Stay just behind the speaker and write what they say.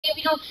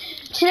video.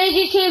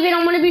 Today's GTA video,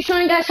 I'm gonna be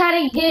showing you guys how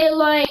to get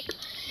like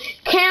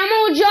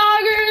camo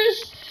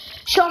joggers.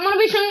 So I'm gonna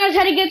be showing you guys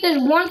how to get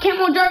this one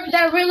camo jogger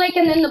that I really like,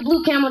 and then the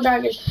blue camo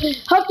joggers.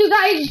 Hope you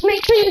guys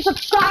make sure you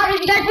subscribe.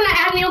 If you guys wanna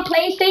add me on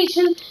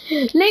PlayStation,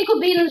 link will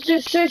be in the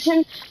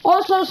description.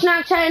 Also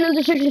Snapchat in the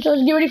description. So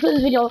let's get ready for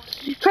this video.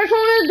 First, what I'm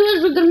gonna do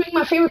is we're gonna make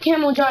my favorite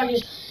camo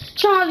joggers.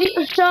 So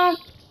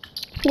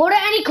go to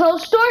any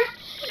clothes store,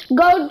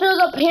 go to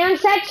the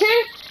pants section.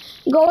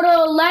 Go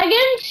to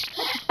leggings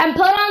and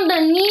put on the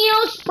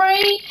Neo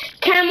Spray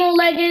Camo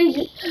Leggings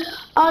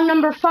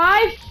number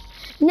 5.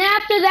 Then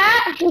after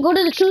that, go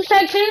to the shoe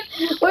section.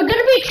 We're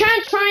gonna be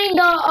transferring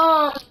the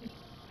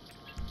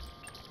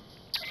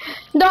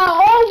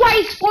all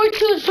white sport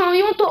shoes. So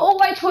you want the all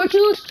white sport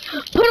shoes?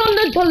 Put on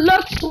the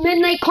deluxe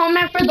midnight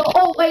combat for the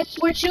all white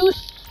sport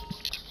shoes.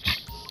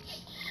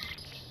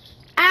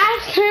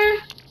 After,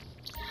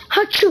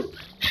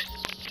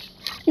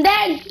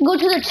 then go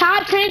to the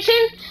top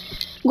section.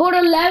 Go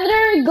to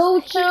leather, go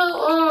to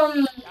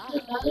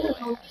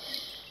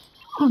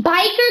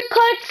biker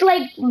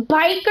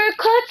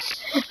cuts,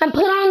 and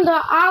put on the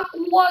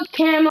aqua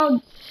camo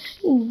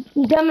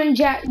denim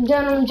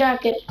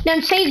jacket.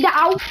 Then save the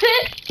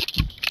outfit.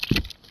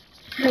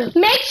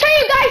 Make sure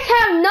you guys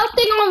have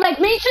nothing on, like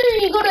make sure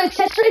you go to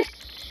accessories,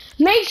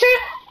 make sure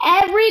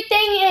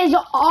everything is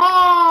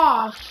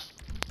off.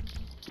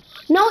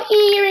 No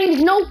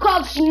earrings, no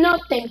cuffs,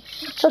 nothing.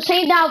 So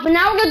save the outfit.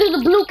 Now we're gonna do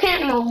the blue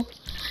camo.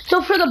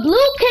 So for the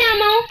blue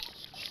camo,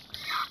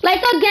 like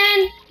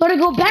again, we're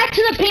gonna go back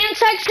to the pants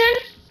section,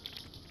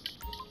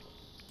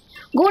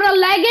 go to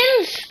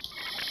leggings,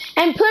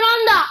 and put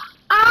on the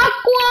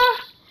aqua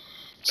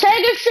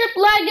tiger strip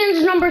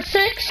leggings number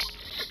 6.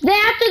 Then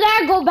after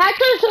that, go back to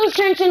the shoe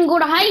section, go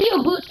to high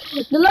heel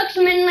boots, deluxe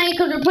midnight,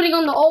 because we're putting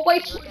on the all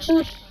white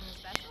shoes.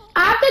 After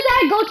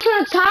that, go to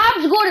the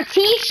tops, go to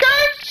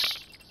t-shirts.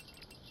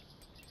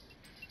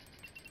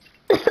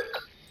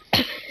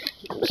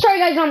 Sorry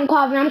guys, I'm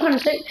coughing, I'm kind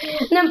of sick.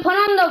 And then put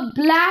on the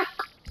black,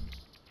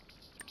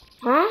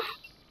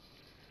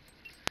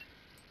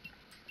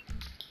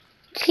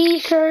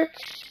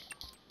 t-shirts.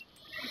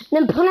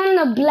 Then put on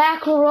the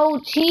black row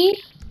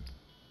tee.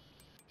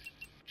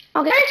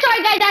 Okay,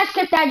 sorry guys, I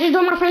skipped that. Just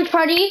joined my friend's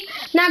party.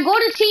 Now go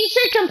to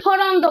t-shirts and put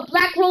on the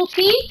black row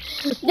tee.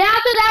 Then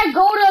after that,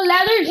 go to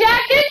leather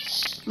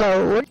jackets.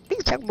 No, what are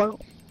you talking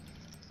about?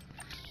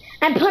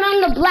 And put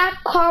on the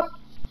black cup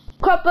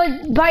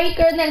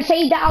biker, then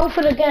save the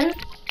outfit again.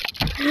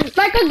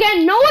 Like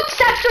again, no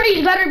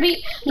accessories better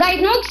be, like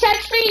no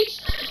accessories,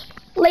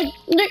 like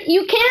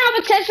you can't have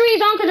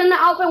accessories on because then the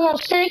outfit won't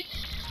stick.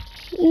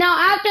 Now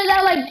after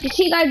that, like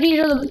see guys,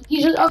 these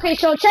are okay,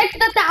 so check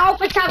that the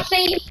outfits have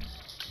saved.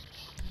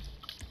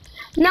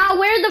 Now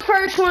wear the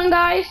first one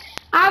guys.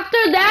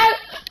 After that,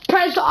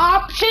 press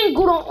option,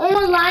 go to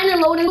online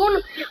and loading.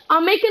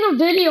 I'm making a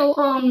video,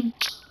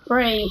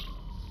 Ray.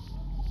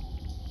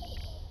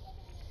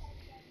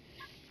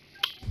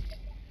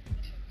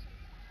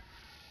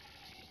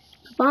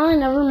 Fine,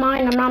 never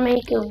mind, I'm not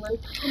making one.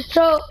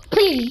 So,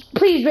 please,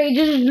 Ray,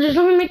 just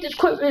let me make this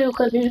quick video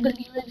because it's going to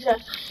be really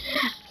fast.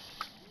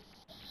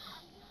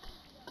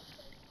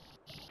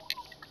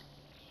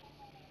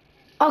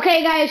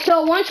 Okay, guys,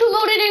 so once you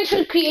load it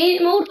into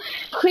create mode,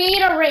 create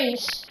a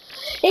race.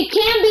 It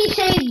can be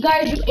saved,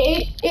 guys.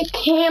 It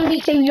can be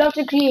saved. You have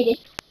to create it.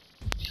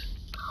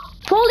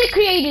 Fully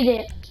created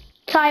it.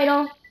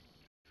 Title.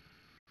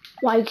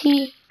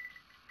 YT.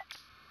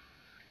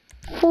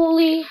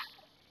 Fully.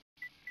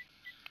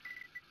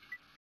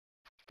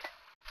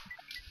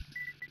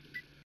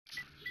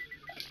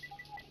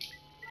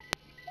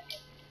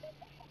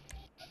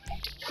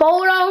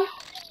 Photo.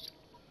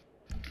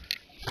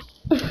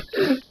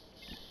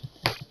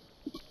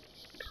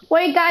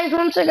 Wait guys,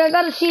 one sec, I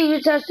gotta see if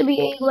it has to be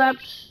 8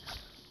 laps.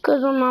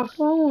 Cause on my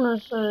phone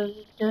it says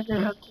it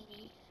doesn't have to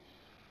be.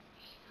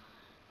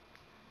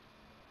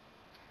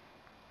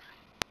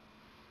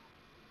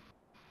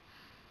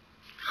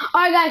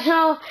 Alright guys,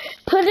 so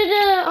put it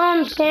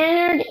to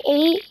standard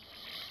 8.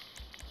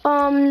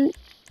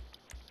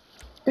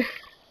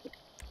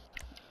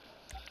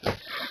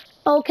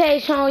 Okay,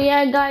 so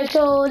yeah guys,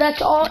 so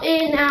that's all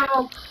in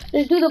now.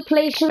 Let's do the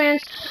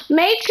placements.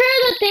 Make sure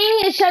the thing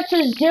is set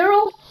to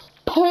 0.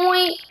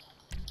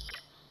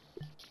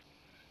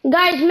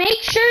 Guys,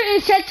 make sure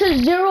it's set to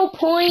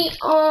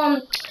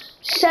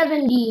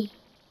 0.70.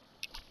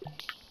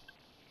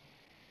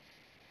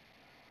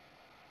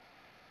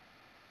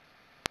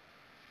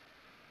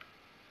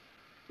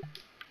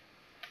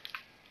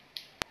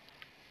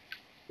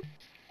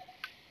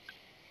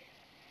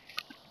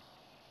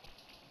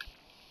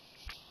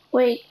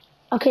 Wait,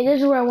 okay,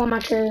 this is where I want my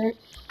trailer.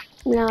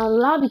 Now,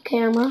 lobby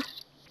camera.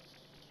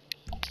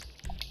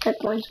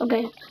 Checkpoints,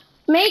 okay.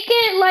 Make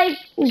it like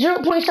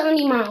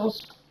 0.70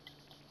 miles.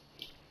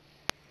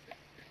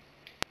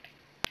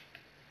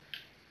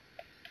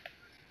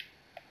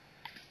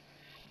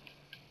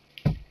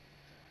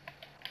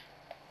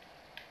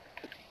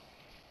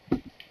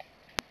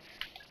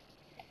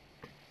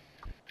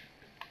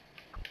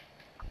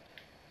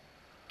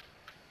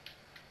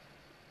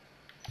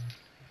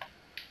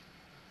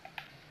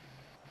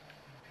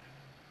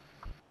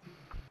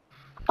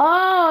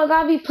 Oh, I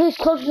gotta be placed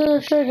closer to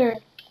the trigger.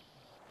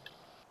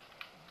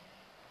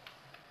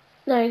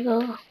 There you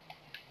go.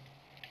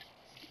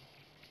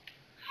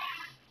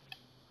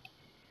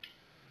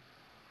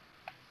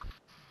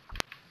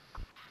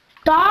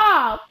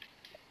 Stop!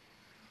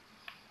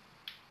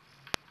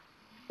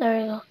 There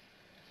you go.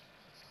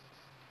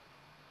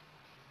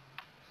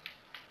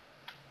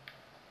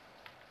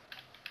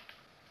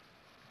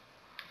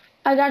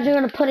 I got you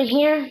gonna put it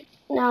here.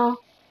 Now,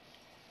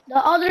 the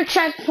other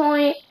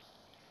checkpoint.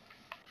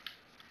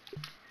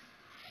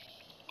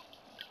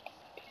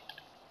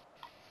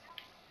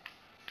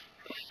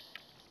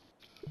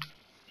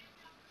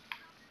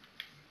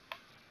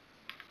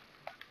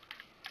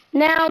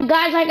 Now,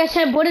 guys, like I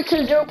said, put it to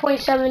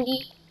 0.70.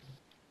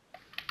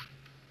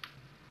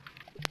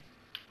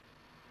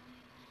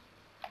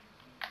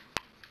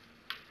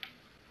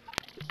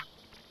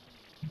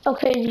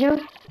 Okay,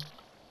 Jim.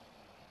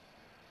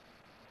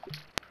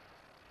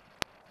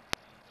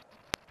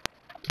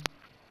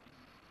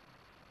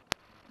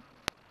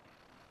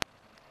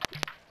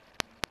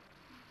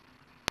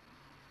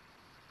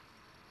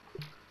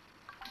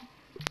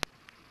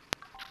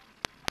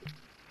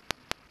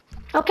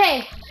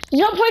 Okay,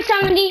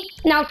 0.70.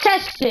 Now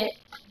test it.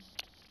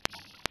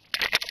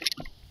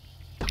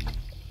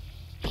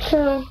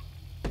 2,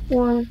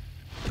 1,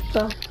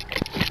 go.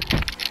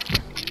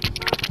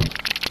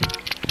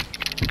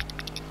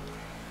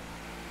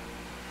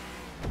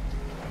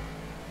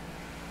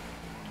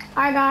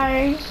 Alright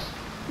guys,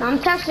 now I'm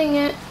testing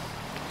it.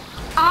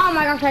 Oh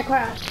my gosh, I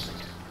crashed.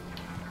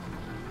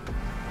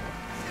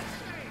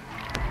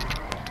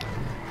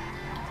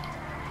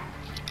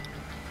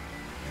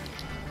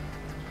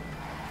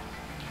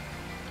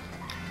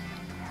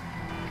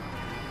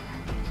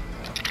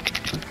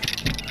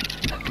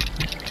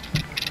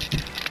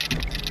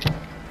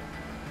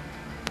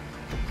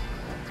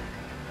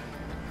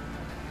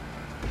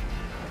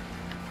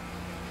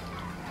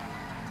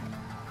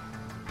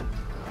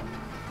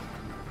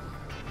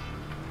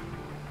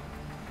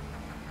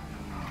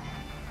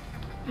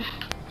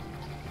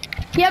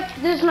 Yep,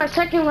 this is my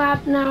second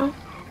lap now.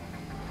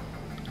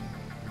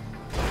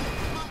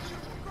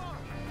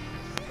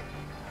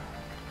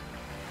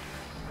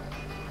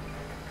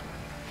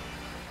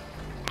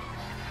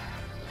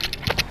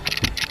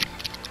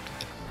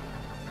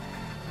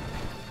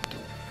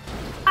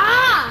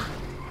 Ah!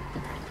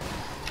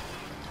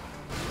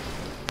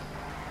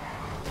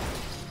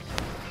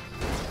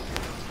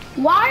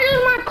 Why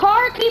does my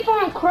car keep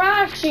on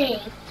crashing?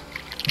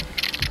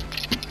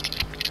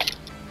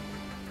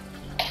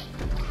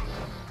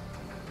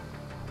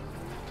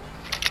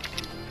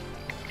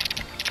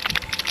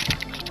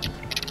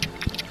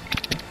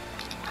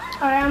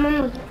 Alright, I'm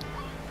almost.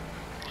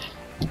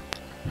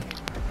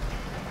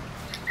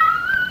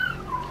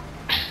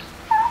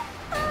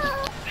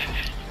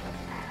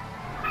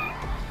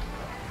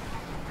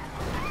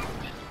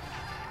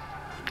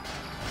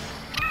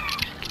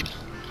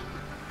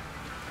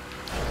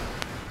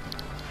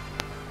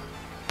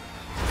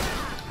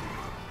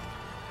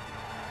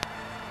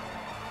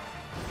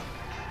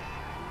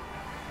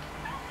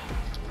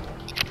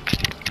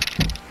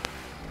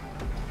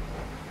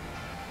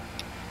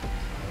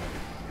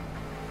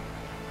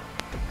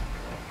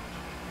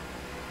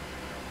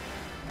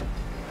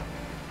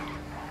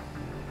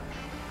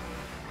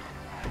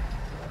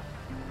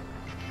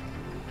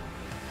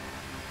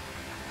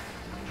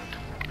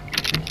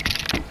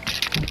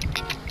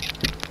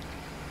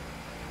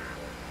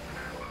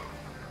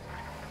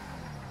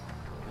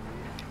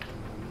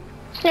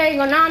 There you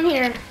go, now I'm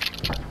here.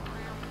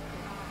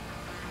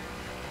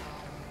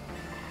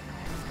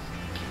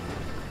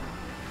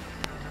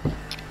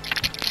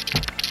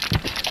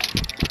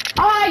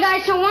 Alright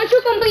guys, so once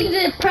you complete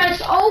it,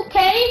 press OK.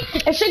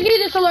 It should give you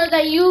this alert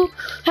that you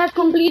have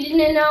completed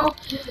it now.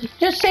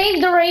 Just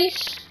save the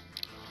race.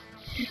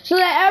 So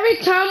that every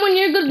time when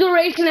you're going to do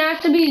racing, it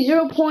has to be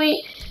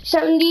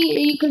 0.70,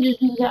 you can just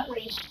do that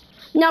race.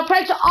 Now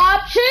press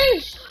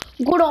options,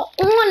 go to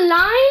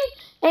online,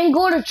 and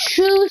go to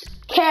choose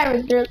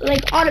character.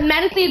 Like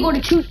automatically go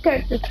to choose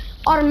character.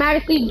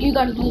 Automatically you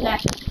gotta do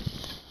that.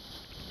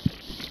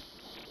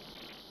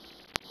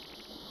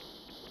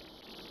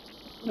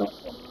 No.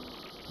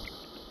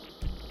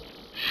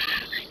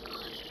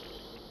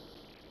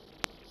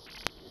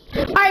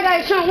 Alright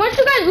guys, so once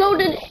you guys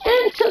loaded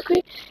into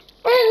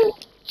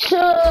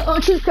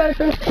choose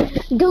character,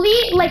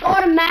 delete like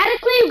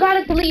automatically. You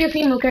gotta delete your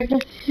female character.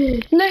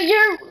 No,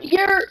 your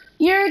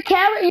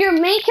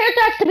main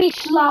character has to be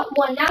slot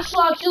 1, not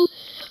slot 2.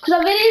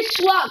 Because if it is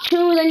slot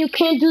 2, then you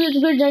can't do this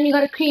good. Then you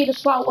gotta create a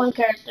slot 1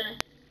 character.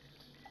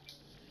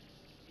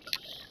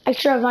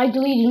 Extra, if I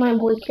deleted my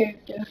boy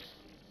character.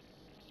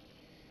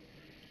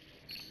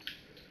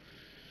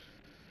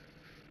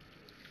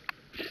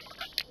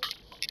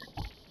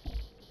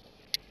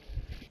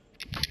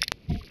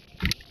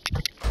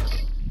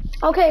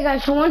 Okay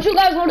guys, so once you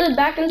guys loaded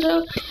back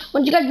into,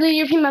 once you guys delete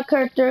your female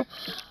character,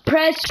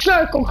 press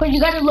circle, because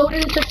you gotta load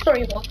it into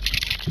story mode.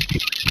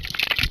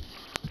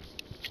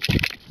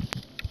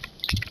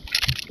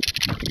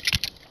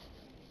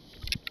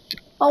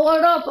 Oh,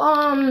 what up?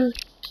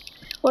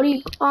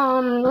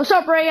 What's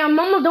up, Ray? I'm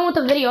almost done with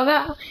the video.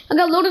 I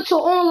got loaded to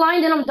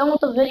online, then I'm done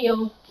with the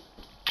video.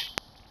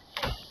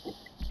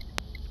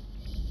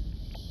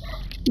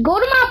 Go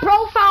to my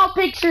profile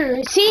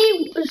picture.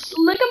 See,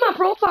 look at my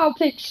profile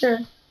picture.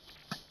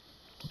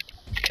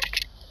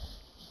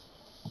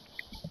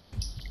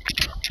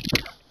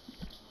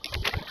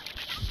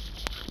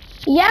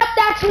 Yep,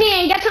 that's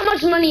me. And guess how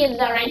much money is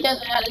that right there?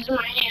 That is in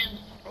my hand.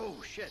 Oh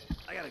shit!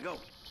 I gotta go.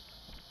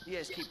 You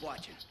guys keep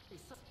watching.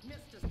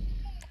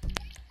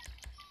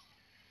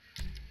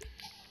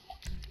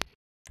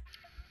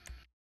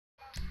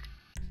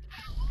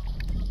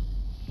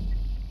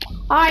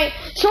 Alright,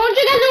 so once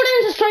you guys load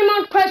into stream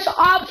mode, press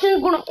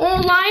options, go to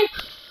online,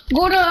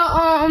 go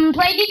to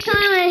play this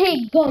time and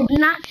hit go. Do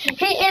not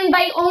hit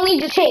invite only,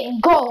 just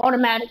hit go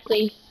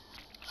automatically.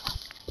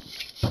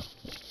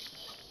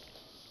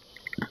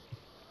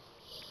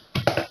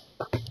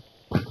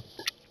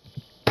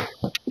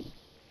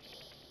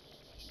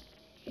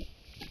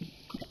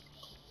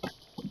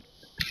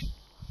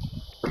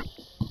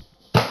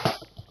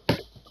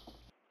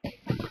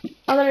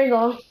 Oh, there we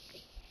go.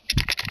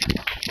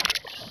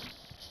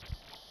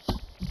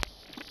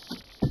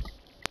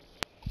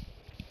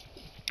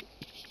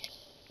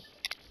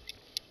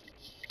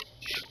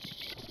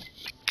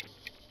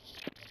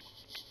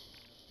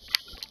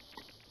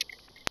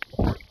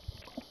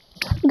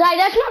 Guys,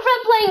 that's my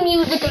friend playing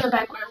music in the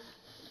background.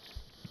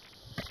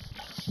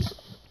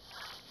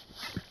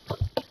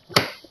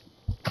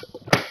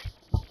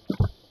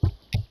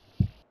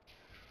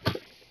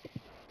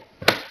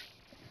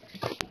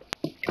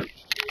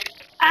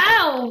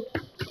 Ow!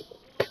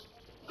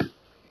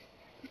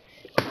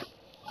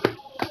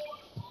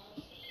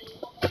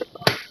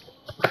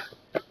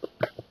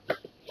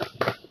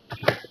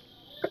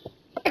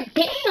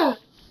 Damn!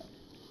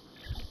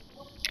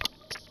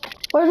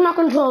 Where's my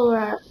controller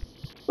at?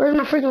 Where's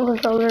my freaking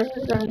controller?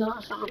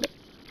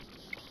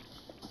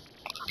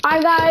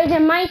 Alright guys,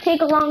 it might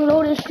take a long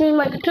loading screen,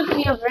 like it took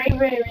me a very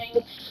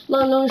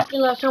long loading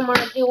screen last time when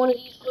I did one of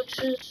these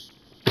glitches.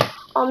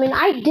 I mean,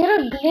 I did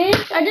a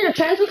glitch, I did a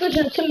transfer glitch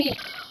and it took me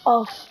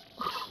a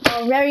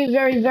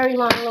very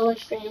long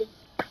loading screen.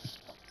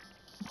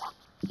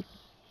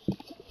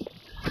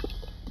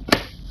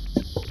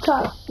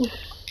 So,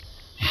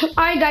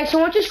 alright guys, so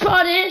once you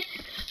start in,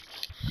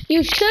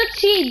 you should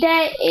see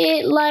that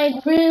it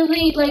like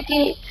really like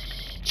it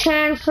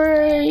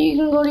transfer. You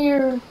can go to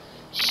your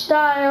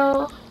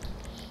style,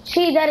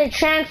 see that it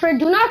transferred.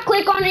 Do not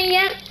click on it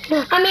yet.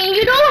 I mean,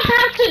 you don't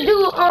have to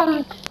do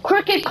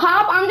crooked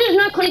cop. I'm just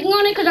not clicking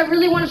on it because I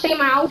really want to save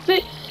my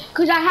outfit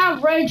because I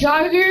have red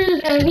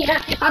joggers and yeah,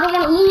 I don't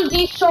want to lose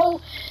these. So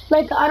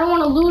like I don't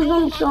want to lose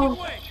them, so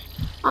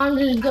I'm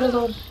just gonna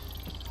go.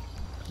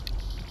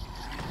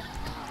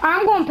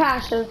 I'm going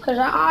passive because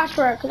I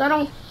swear because I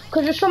don't.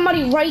 Because there's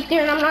somebody right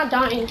there and I'm not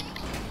dying.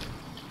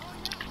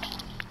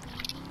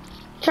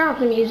 Turn off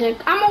the music.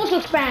 I'm also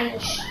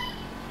Spanish.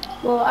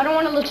 Well, I don't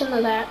want to listen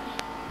to that.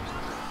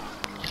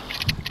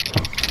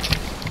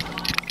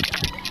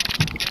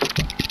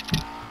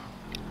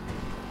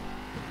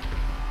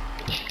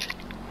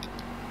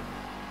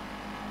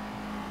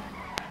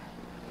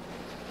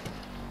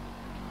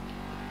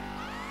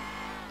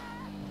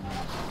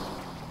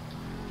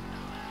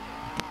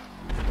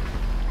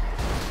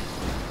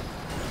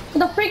 Get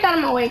the freak out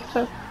of my way,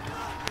 sir.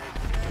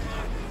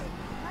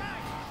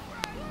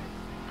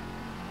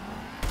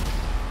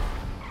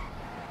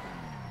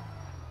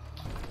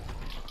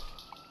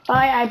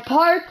 Alright, I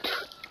parked.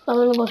 I'm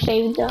gonna go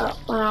save the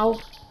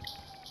house.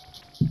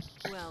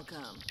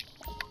 Welcome.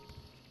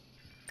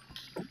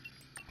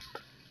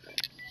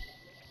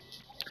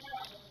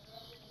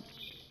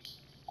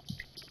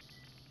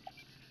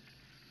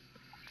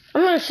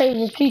 I'm gonna save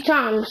this 3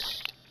 times.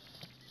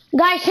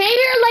 Guys, save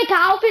your like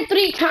outfit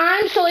 3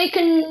 times so it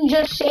can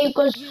just save.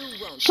 Cause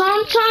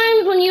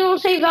sometimes when you don't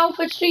save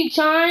outfits 3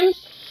 times,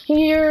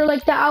 you're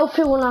like the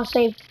outfit will not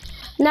save.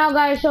 Now,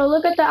 guys, so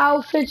look at the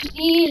outfits.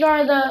 These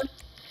are the.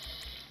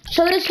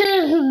 So this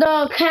is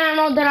the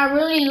camo that I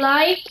really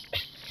like.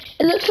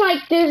 It looks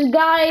like this,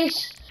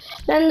 guys.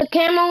 Then the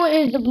camo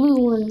is the blue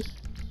one.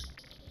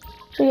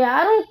 So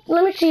yeah, I don't.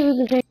 Let me see if we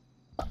can change.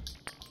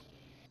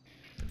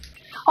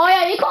 Oh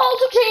yeah, you can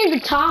also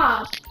change the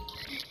top.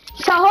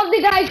 So I hope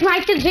you guys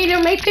like this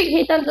video. Make sure you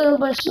hit that little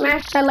button,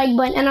 smash that like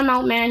button, and I'm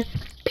out, man.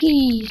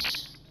 Peace.